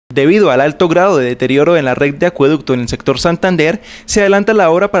Debido al alto grado de deterioro en la red de acueducto en el sector Santander, se adelanta la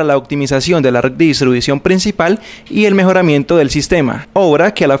obra para la optimización de la red de distribución principal y el mejoramiento del sistema,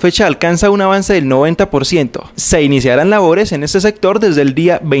 obra que a la fecha alcanza un avance del 90%. Se iniciarán labores en este sector desde el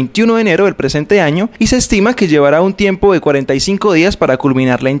día 21 de enero del presente año y se estima que llevará un tiempo de 45 días para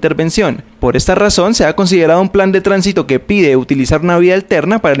culminar la intervención. Por esta razón, se ha considerado un plan de tránsito que pide utilizar una vía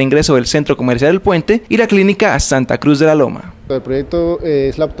alterna para el ingreso del Centro Comercial del Puente y la clínica Santa Cruz de la Loma. El proyecto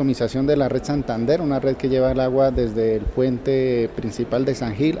es la optimización de la red Santander, una red que lleva el agua desde el puente principal de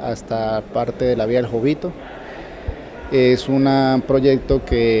San Gil hasta parte de la vía del Jovito. Es un proyecto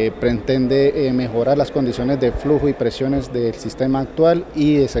que pretende mejorar las condiciones de flujo y presiones del sistema actual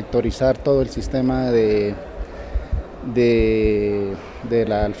y de sectorizar todo el sistema de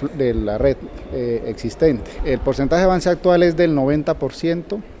la red existente. El porcentaje de avance actual es del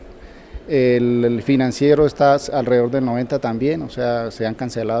 90%. El financiero está alrededor del 90% también, o sea, se han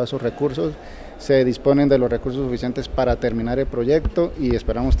cancelado esos recursos, se disponen de los recursos suficientes para terminar el proyecto y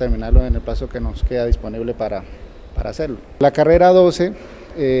esperamos terminarlo en el plazo que nos queda disponible para hacerlo. La carrera 12,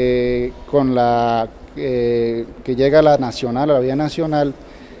 con la que llega a la nacional, a la vía nacional,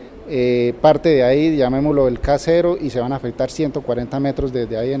 parte de ahí, llamémoslo el K0, y se van a afectar 140 metros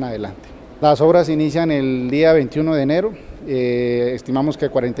desde ahí en adelante. Las obras inician el día 21 de enero, estimamos que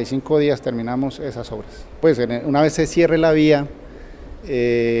 45 días terminamos esas obras. Pues una vez se cierre la vía,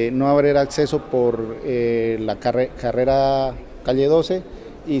 no habrá acceso por la carrera calle 12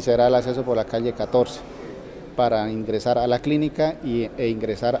 y será el acceso por la calle 14 para ingresar a la clínica e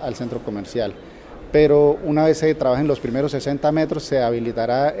ingresar al centro comercial. Pero una vez se trabajen los primeros 60 metros se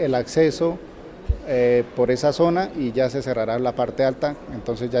habilitará el acceso por esa zona y ya se cerrará la parte alta,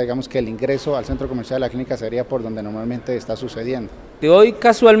 entonces ya digamos que el ingreso al centro comercial de la clínica sería por donde normalmente está sucediendo. Hoy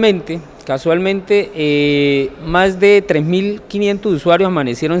casualmente más de 3.500 usuarios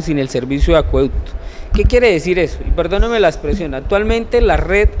amanecieron sin el servicio de acueducto. ¿Qué quiere decir eso? Y perdóname la expresión, actualmente la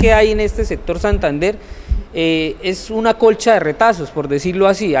red que hay en este sector Santander es una colcha de retazos, por decirlo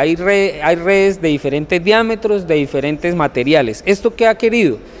así. Hay redes de diferentes diámetros, de diferentes materiales. ¿Esto qué ha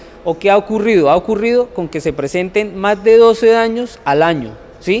querido? ¿O qué ha ocurrido? Ha ocurrido con que se presenten más de 12 daños al año,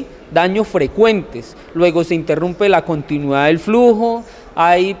 ¿sí? Daños frecuentes, luego se interrumpe la continuidad del flujo,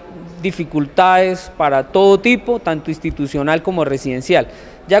 hay dificultades para todo tipo, tanto institucional como residencial.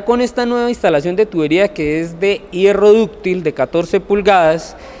 Ya con esta nueva instalación de tubería que es de hierro dúctil de 14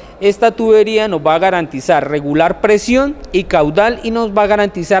 pulgadas, esta tubería nos va a garantizar regular presión y caudal y nos va a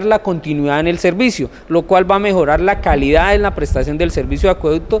garantizar la continuidad en el servicio, lo cual va a mejorar la calidad en la prestación del servicio de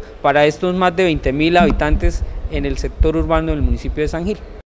acueducto para estos más de 20.000 habitantes en el sector urbano del municipio de San Gil.